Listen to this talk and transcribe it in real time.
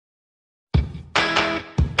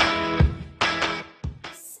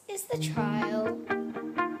is the trial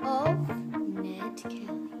of Ned Kelly.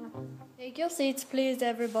 Take your seats, please,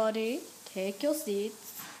 everybody. Take your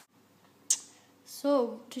seats.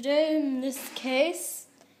 So, today in this case,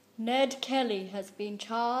 Ned Kelly has been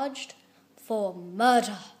charged for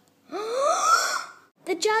murder.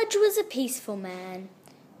 The judge was a peaceful man,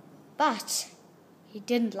 but he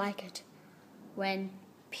didn't like it when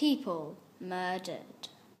people murdered.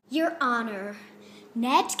 Your Honor,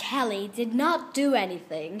 Ned Kelly did not do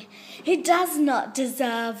anything. He does not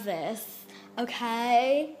deserve this,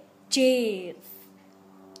 okay? Jeez,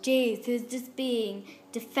 he's just being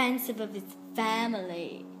defensive of his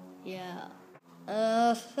family. Yeah.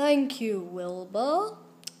 Thank you, Wilbur.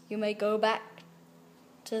 You may go back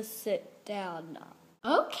to sit down now.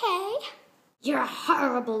 Okay. You're a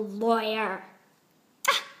horrible lawyer.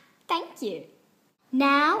 Thank you.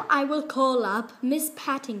 Now I will call up Miss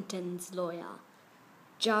Paddington's lawyer,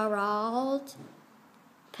 Gerald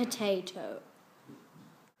Potato.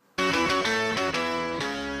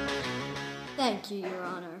 Thank you, Your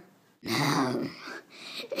Honor. Now,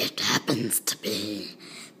 it happens to be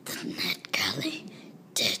that Ned Kelly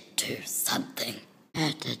did do something.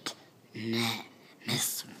 Murdered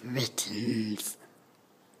Miss Ritten's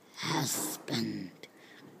husband.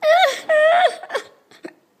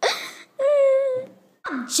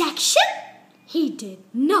 Objection? He did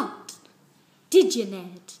not. Did you,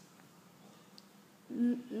 Ned?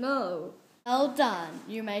 No. Well done.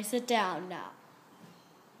 You may sit down now.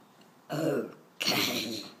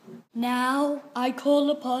 Okay. Now I call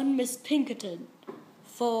upon Miss Pinkerton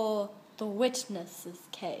for the witness's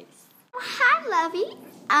case. Hi, Lovey.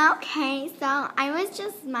 Okay, so I was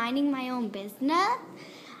just minding my own business,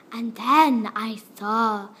 and then I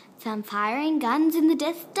saw some firing guns in the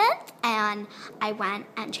distance, and I went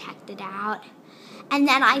and checked it out. And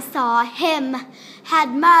then I saw him had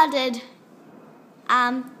murdered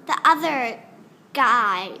the other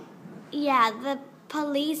guy. Yeah, the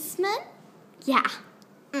policeman. Yeah.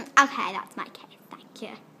 Okay, that's my case. Thank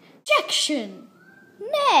you. Objection!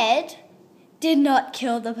 Ned did not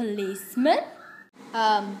kill the policeman.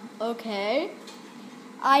 Okay.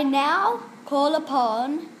 I now call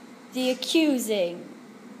upon the accusing,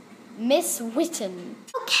 Miss Witten.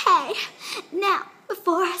 Okay, now,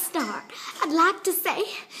 before I start, I'd like to say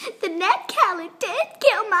that Ned Kelly did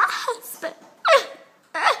kill my husband.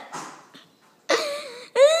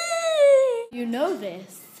 You know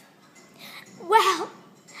this. Well,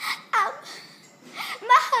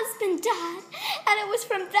 my husband died, and it was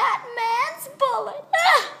from that man's bullet.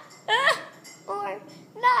 Or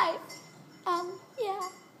knife. Yeah.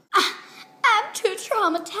 I'm too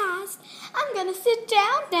traumatized. I'm gonna sit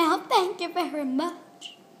down now. Thank you very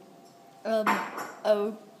much.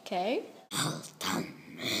 Okay. Well done,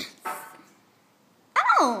 miss.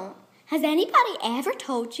 Oh, has anybody ever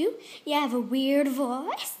told you you have a weird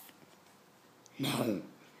voice? No.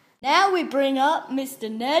 Now we bring up Mr.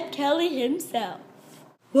 Ned Kelly himself.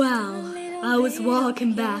 Well, I was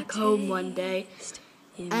walking back home one day,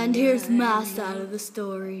 and here's my side of the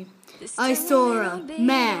story. I saw a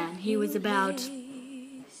man, he was about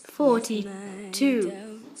 42,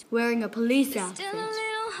 wearing a police outfit.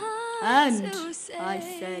 And I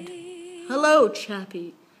said, "Hello,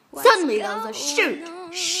 chappie." Suddenly there was a shoot.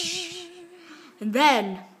 Shh. And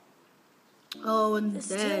then he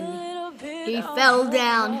fell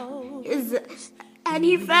down. And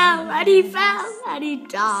he fell, and he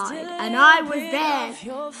died. And I was there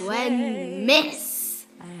when Miss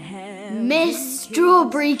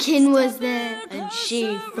Strawberrykin was there, and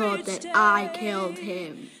she thought that I killed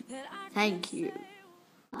him. Thank you.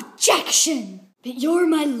 Objection! But you're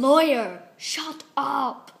my lawyer. Shut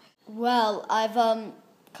up. Well, I've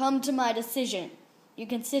come to my decision. You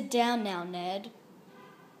can sit down now, Ned.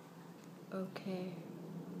 Okay.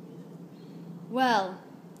 Well,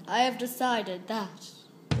 I have decided that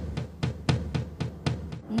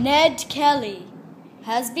Ned Kelly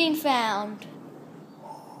has been found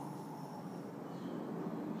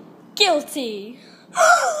guilty.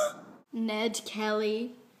 Ned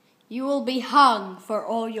Kelly, you will be hung for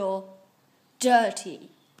all your dirty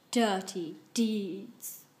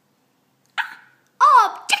deeds.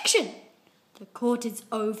 Objection! The court is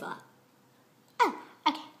over. Oh,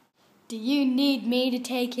 okay. Do you need me to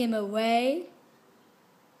take him away?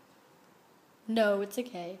 No, it's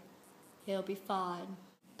okay. He'll be fine.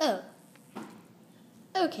 Oh.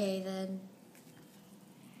 Okay, then.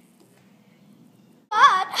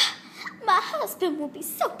 But my husband will be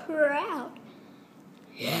so proud.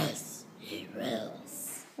 Yes, he will.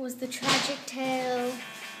 Was the tragic tale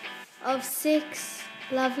of 6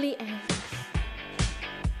 lovely eggs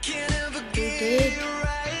who did